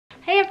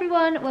Hey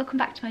everyone, welcome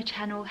back to my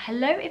channel.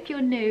 Hello if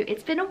you're new.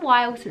 It's been a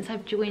while since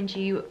I've joined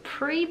you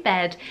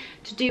pre-bed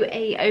to do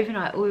a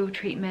overnight oil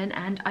treatment,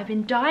 and I've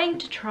been dying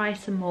to try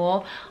some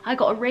more. I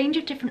got a range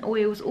of different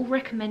oils all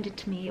recommended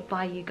to me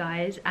by you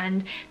guys,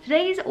 and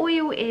today's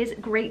oil is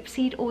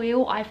grapeseed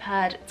oil. I've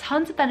heard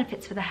tons of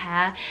benefits for the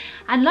hair,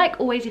 and like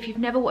always, if you've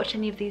never watched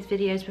any of these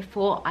videos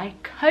before, I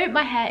coat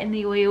my hair in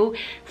the oil,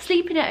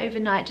 sleep in it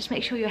overnight. Just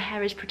make sure your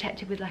hair is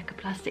protected with like a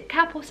plastic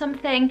cap or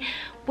something.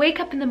 Wake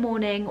up in the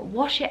morning,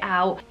 wash it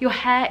out, your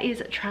hair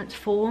is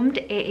transformed.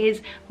 It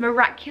is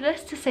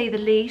miraculous to say the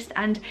least,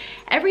 and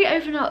every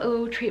overnight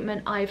oil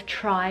treatment I've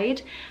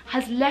tried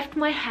has left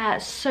my hair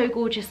so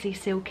gorgeously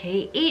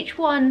silky, each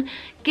one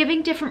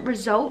giving different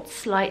results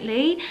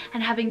slightly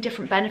and having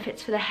different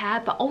benefits for the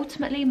hair, but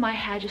ultimately my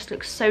hair just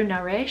looks so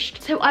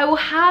nourished. So I will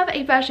have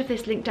a version of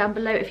this link down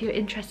below if you're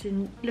interested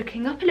in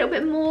looking up a little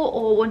bit more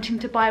or wanting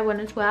to buy one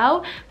as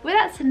well. But with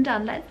that said and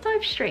done, let's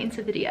dive straight into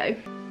the video.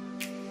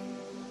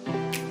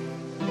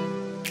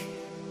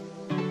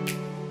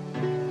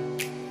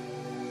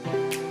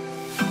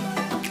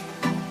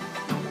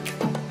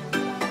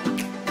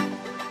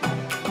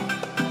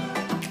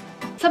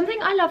 Something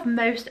I love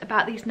most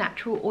about these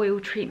natural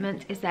oil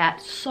treatments is they're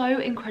so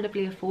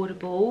incredibly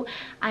affordable,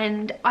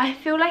 and I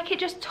feel like it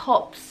just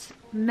tops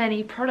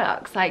many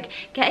products. Like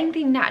getting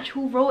the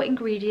natural raw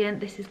ingredient,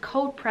 this is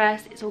cold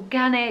pressed, it's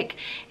organic,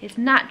 it's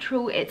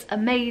natural, it's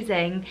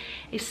amazing.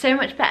 It's so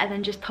much better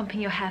than just pumping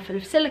your hair full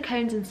of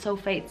silicones and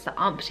sulfates that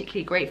aren't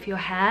particularly great for your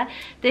hair.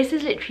 This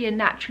is literally a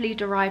naturally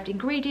derived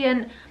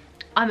ingredient.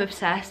 I'm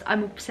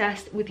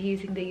obsessed with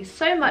using these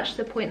so much to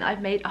the point that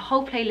I've made a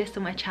whole playlist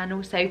on my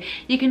channel, so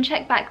you can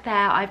check back there.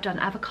 I've done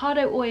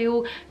avocado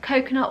oil,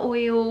 coconut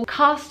oil,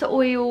 castor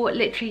oil,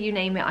 literally you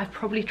name it, I've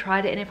probably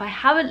tried it. And if I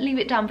haven't, leave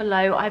it down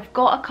below. I've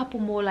got a couple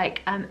more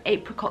like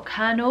apricot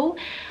kernel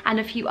and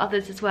a few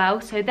others as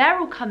well, so they're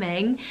all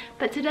coming.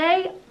 But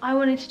today I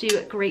wanted to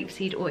do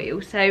grapeseed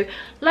oil. So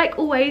like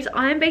always,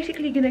 I'm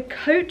basically going to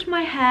coat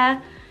my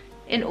hair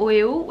in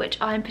oil, which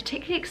I'm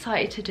particularly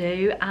excited to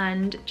do,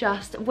 and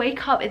just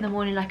wake up in the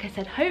morning, like I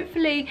said,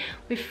 hopefully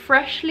with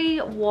freshly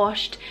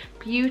washed,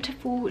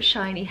 beautiful,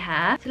 shiny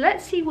hair. So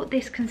let's see what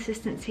this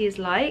consistency is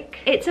like.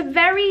 It's a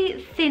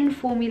very thin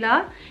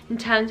formula in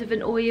terms of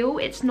an oil.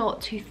 It's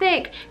not too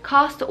thick.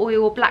 Castor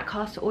oil, or black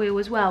castor oil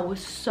as well, was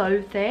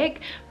so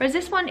thick, whereas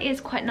this one is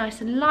quite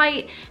nice and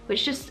light,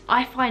 which just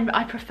I find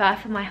I prefer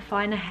for my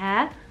finer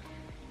hair.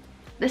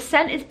 The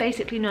scent is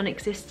basically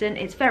non-existent.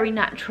 It's very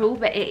natural,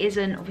 but it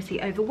isn't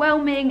obviously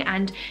overwhelming,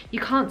 and you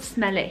can't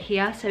smell it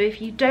here. So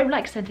if you don't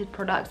like scented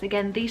products,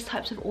 again, these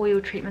types of oil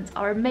treatments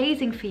are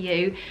amazing for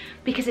you,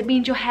 because it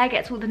means your hair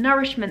gets all the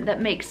nourishment that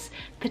makes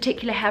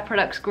particular hair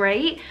products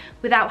great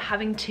without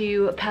having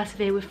to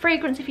persevere with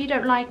fragrance if you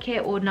don't like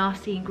it, or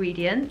nasty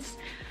ingredients.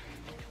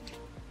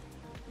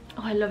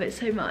 Oh, I love it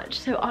so much.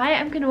 So I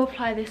am going to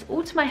apply this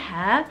all to my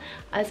hair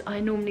as I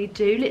normally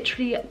do.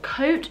 Literally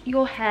coat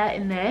your hair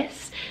in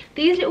this.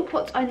 These little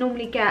pots I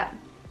normally get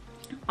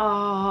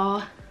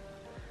are,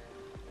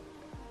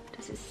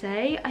 does it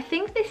say? I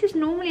think this is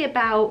normally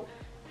about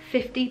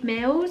 50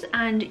 mils,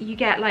 and you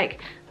get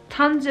like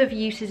tons of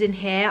uses in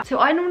here. So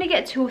I normally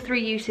get 2 or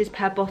 3 uses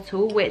per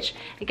bottle, which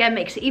again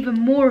makes it even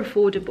more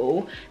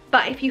affordable.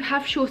 But if you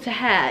have shorter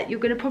hair, you're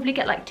going to probably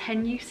get like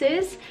 10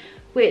 uses,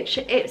 which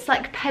it's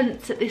like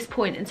pence at this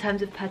point in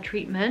terms of per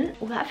treatment.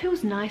 Oh, that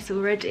feels nice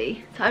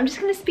already. So I'm just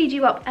going to speed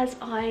you up as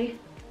I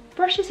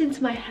brush this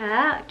into my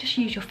hair. Just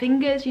use your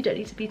fingers, you don't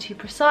need to be too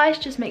precise.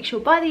 Just make sure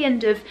by the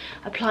end of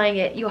applying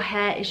it, your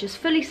hair is just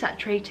fully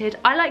saturated.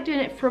 I like doing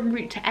it from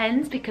root to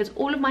ends because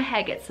all of my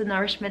hair gets the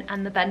nourishment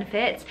and the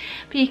benefits,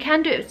 but you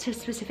can do it to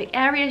specific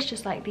areas,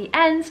 just like the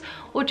ends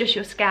or just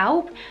your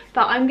scalp.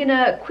 But I'm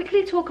gonna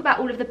quickly talk about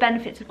all of the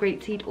benefits of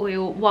grapeseed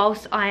oil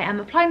whilst I am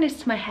applying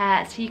this to my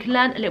hair, so you can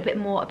learn a little bit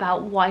more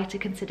about why to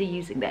consider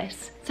using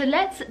this. So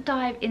let's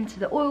dive into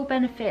the oil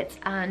benefits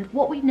and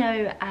what we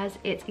know as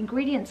its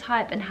ingredient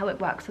type and how it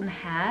works on the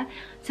hair.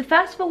 So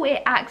first of all,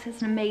 it acts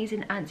as an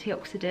amazing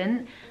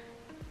antioxidant.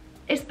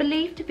 It's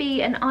believed to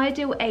be an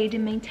ideal aid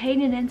in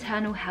maintaining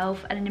internal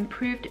health and an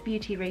improved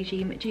beauty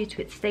regime due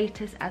to its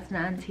status as an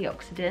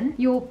antioxidant.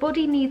 Your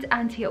body needs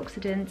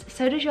antioxidants,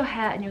 so does your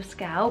hair and your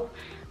scalp.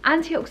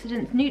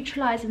 Antioxidants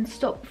neutralize and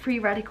stop free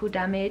radical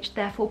damage,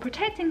 therefore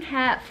protecting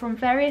hair from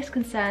various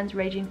concerns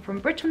ranging from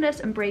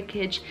brittleness and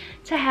breakage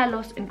to hair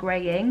loss and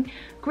greying.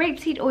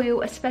 Grapeseed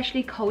oil,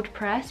 especially cold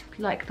pressed,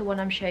 like the one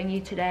I'm showing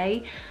you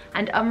today,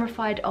 and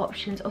unrefined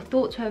options are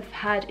thought to have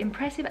had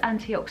impressive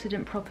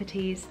antioxidant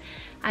properties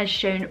as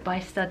shown by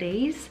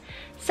studies.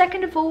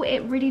 Second of all, it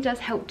really does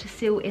help to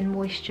seal in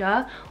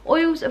moisture.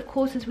 Oils, of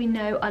course, as we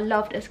know, are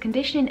loved as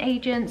conditioning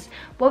agents.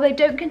 While they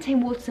don't contain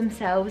water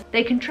themselves,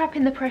 they can trap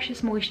in the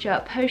precious moisture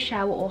moisture,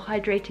 post-shower or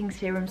hydrating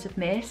serums of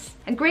mist.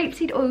 And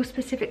grapeseed oil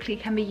specifically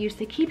can be used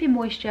to keep in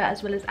moisture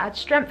as well as add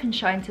strength and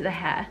shine to the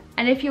hair.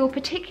 And if you're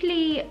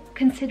particularly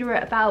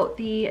considerate about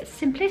the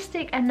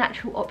simplistic and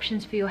natural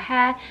options for your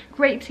hair,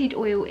 grapeseed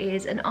oil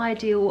is an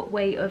ideal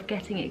way of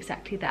getting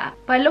exactly that.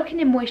 By locking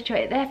in moisture,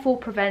 it therefore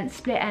prevents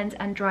split ends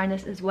and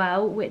dryness as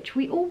well, which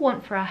we all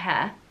want for our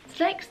hair.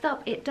 So next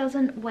up, it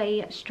doesn't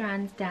weigh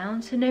strands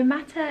down, so no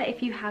matter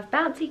if you have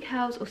bouncy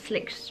curls or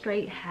slick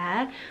straight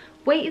hair,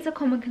 weight is a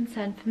common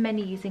concern for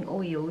many using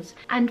oils,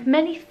 and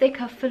many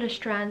thicker, fuller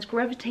strands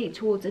gravitate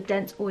towards a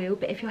dense oil,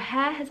 but if your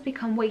hair has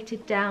become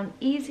weighted down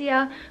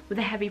easier with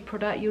a heavy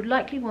product, you'll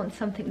likely want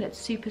something that's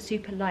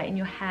super light in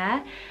your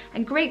hair.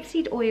 And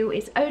grapeseed oil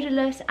is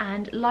odorless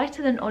and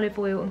lighter than olive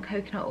oil and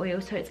coconut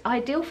oil, so it's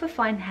ideal for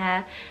fine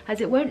hair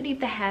as it won't leave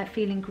the hair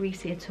feeling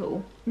greasy at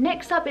all.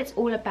 Next up, it's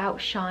all about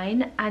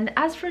shine, and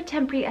as for a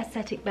temporary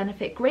aesthetic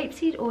benefit,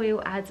 grapeseed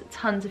oil adds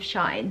tons of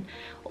shine.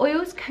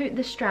 Oils coat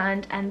the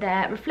strand and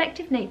their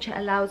reflective nature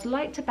allows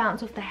light to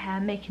bounce off the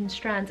hair, making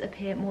strands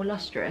appear more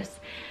lustrous.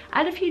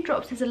 Add a few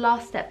drops as a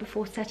last step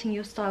before setting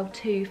your style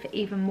too for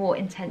even more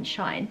intense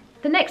shine.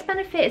 The next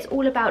benefit is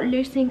all about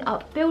loosening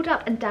up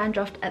build-up and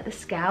dandruff at the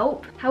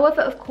scalp. However,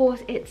 of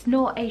course, it's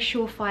not a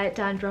surefire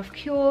dandruff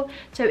cure,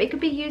 so it could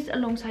be used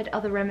alongside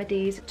other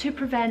remedies to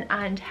prevent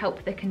and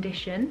help the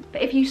condition.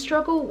 But if you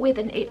struggle with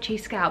an itchy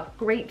scalp,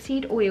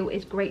 grapeseed oil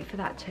is great for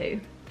that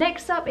too.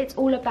 Next up, it's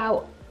all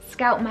about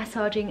scalp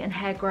massaging and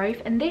hair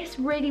growth, and this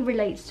really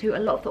relates to a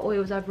lot of the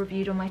oils I've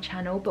reviewed on my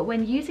channel. But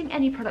when using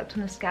any product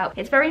on the scalp,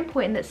 it's very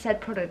important that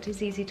said product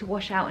is easy to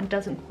wash out and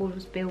doesn't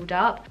cause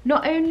build-up.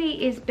 Not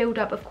only is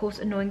build-up of course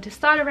annoying to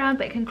style around,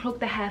 but it can clog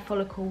the hair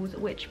follicles,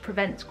 which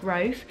prevents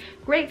growth.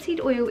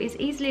 Grapeseed oil is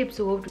easily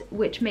absorbed,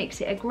 which makes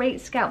it a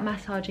great scalp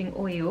massaging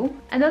oil.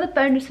 Another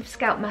bonus of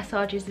scalp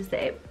massages is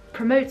that it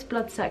promotes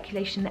blood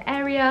circulation in the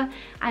area,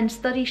 and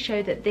studies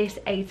show that this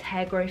aids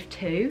hair growth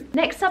too.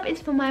 Next up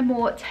is for my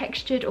more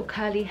textured or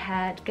curly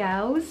haired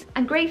girls,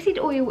 and grapeseed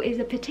oil is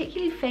a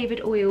particularly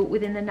favoured oil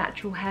within the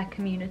natural hair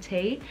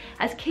community,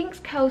 as kinks,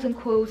 curls and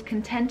coils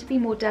can tend to be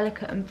more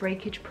delicate and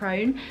breakage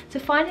prone, so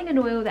finding an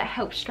oil that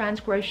helps strands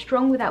grow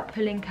strong without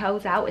pulling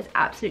curls out is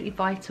absolutely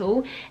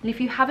vital. And if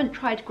you haven't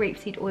tried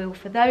grapeseed oil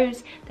for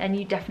those, then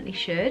you definitely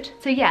should.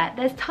 So yeah,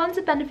 there's tons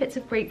of benefits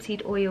of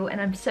grapeseed oil, and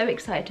I'm so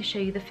excited to show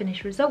you the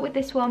finished result with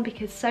this one,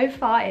 because so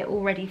far it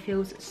already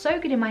feels so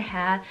good in my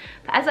hair.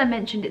 But as I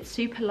mentioned, it's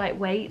super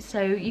lightweight,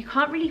 so you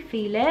can't really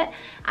feel it,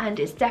 and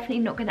it's definitely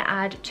not going to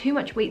add too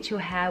much weight to your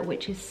hair,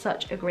 which is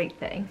such a great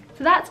thing.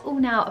 So that's all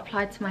now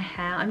applied to my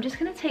hair. I'm just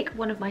going to take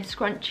one of my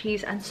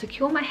scrunchies and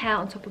secure my hair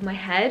on top of my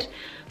head,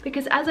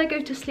 because as I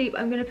go to sleep,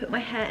 I'm going to put my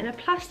hair in a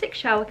plastic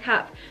shower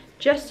cap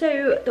just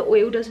so the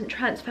oil doesn't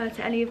transfer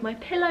to any of my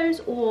pillows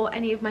or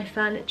any of my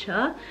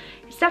furniture.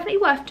 It's definitely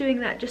worth doing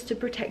that just to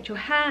protect your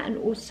hair, and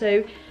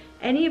also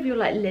any of your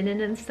like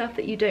linen and stuff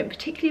that you don't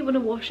particularly want to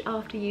wash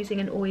after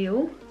using an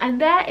oil. And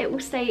there it will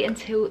stay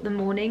until the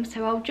morning,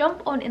 so I'll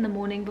jump on in the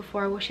morning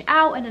before I wash it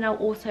out, and then I'll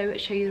also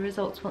show you the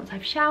results once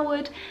I've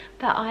showered.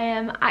 But I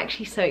am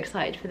actually so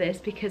excited for this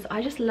because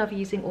I just love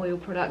using oil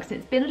products,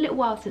 and it's been a little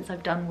while since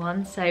I've done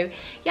one, so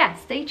yeah,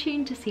 stay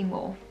tuned to see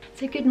more.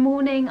 So good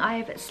morning,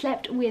 I've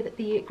slept with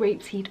the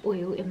grapeseed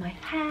oil in my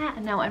hair,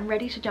 and now I'm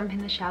ready to jump in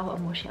the shower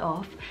and wash it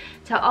off.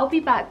 So I'll be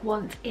back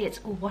once it's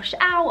all washed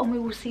out and we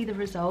will see the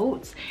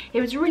results. It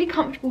was really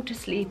comfortable to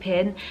sleep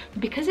in.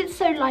 Because it's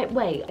so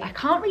lightweight, I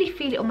can't really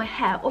feel it on my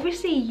hair.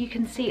 Obviously you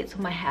can see it's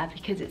on my hair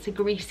because it's a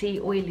greasy,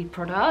 oily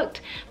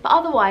product, but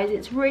otherwise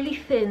it's really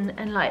thin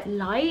and like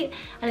light,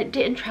 and it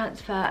didn't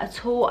transfer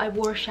at all. I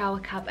wore a shower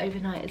cap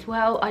overnight as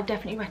well. I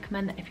definitely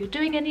recommend that if you're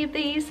doing any of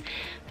these.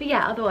 But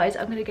yeah, otherwise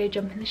I'm gonna go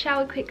jump in the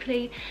shower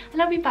quickly,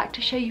 and I'll be back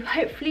to show you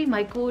hopefully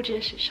my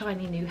gorgeous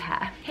shiny new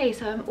hair. Okay,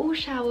 so I'm all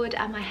showered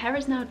and my hair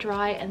is now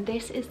dry, and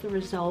this is the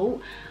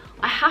result.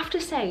 I have to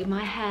say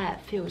my hair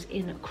feels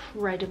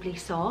incredibly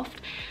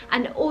soft,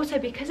 and also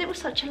because it was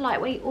such a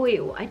lightweight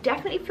oil, I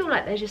definitely feel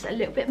like there's just a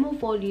little bit more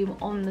volume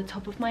on the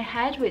top of my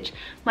head, which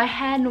my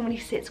hair normally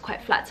sits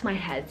quite flat to my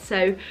head,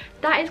 so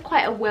that is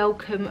quite a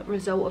welcome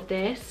result of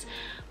this.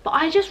 But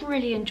I just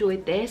really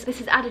enjoyed this. This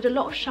has added a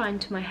lot of shine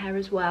to my hair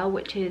as well,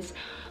 which is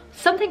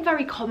something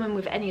very common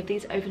with any of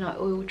these overnight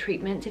oil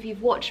treatments. If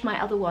you've watched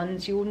my other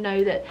ones, you'll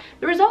know that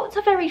the results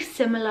are very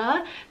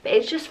similar, but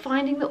it's just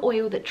finding the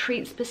oil that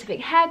treats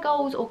specific hair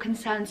goals or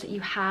concerns that you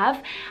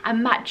have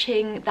and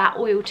matching that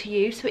oil to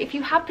you. So if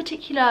you have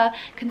particular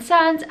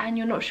concerns and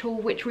you're not sure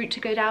which route to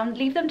go down,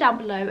 leave them down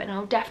below and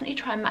I'll definitely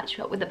try and match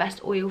you up with the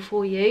best oil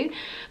for you.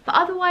 But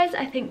otherwise,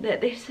 I think that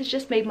this has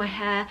just made my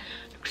hair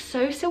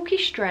so silky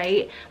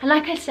straight, and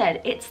like I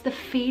said, it's the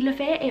feel of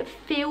it. It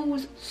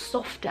feels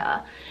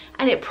softer,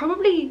 and it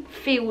probably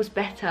feels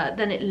better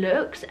than it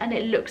looks, and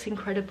it looks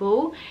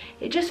incredible.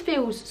 It just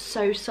feels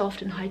so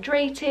soft and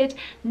hydrated,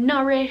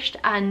 nourished,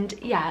 and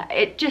yeah,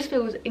 it just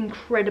feels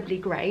incredibly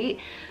great.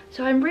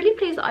 So I'm really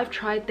pleased that I've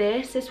tried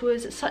this. This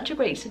was such a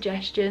great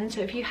suggestion.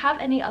 So if you have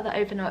any other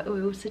overnight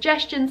oil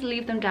suggestions,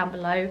 leave them down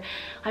below.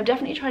 I'm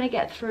definitely trying to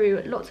get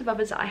through lots of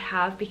others that I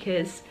have,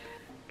 because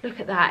Look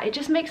at that, it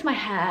just makes my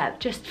hair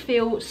just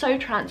feel so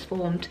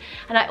transformed.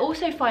 And I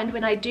also find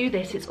when I do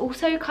this, it's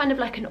also kind of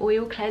like an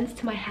oil cleanse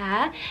to my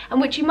hair, and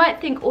which you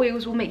might think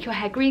oils will make your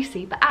hair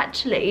greasy, but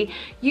actually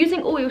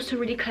using oils to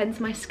really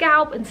cleanse my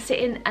scalp and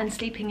sitting and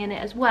sleeping in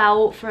it as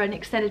well for an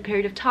extended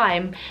period of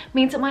time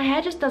means that my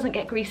hair just doesn't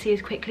get greasy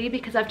as quickly,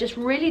 because I've just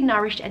really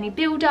nourished any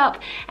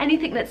build-up,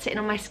 anything that's sitting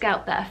on my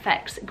scalp that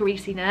affects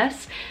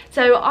greasiness.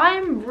 So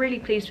I'm really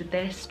pleased with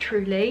this,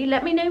 truly.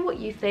 Let me know what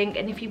you think,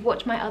 and if you've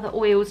watched my other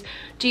oils,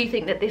 do you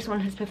think that this one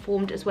has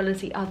performed as well as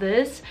the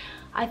others?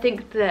 I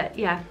think that,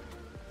 yeah,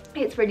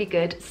 it's really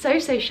good. So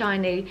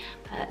shiny,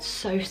 but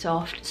so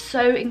soft,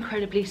 so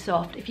incredibly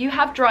soft. If you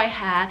have dry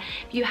hair,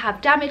 if you have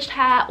damaged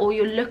hair, or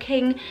you're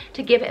looking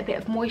to give it a bit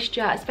of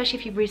moisture, especially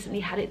if you've recently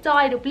had it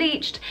dyed or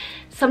bleached,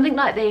 something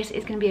like this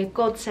is going to be a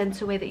godsend to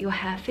the way that your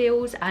hair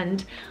feels,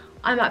 and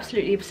I'm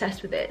absolutely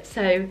obsessed with it.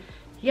 So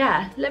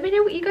yeah, let me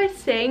know what you guys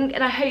think,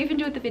 and I hope you've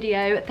enjoyed the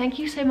video. Thank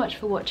you so much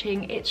for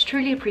watching, it's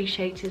truly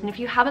appreciated. And if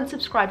you haven't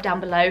subscribed down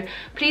below,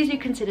 please do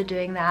consider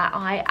doing that.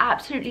 I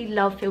absolutely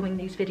love filming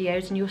these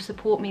videos, and your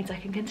support means I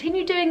can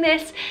continue doing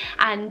this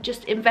and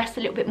just invest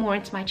a little bit more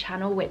into my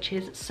channel, which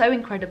is so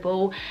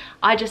incredible.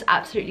 I just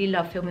absolutely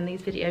love filming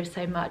these videos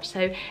so much.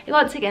 So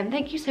once again,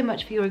 thank you so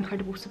much for your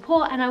incredible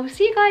support, and I will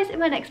see you guys in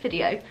my next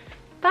video.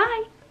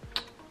 Bye.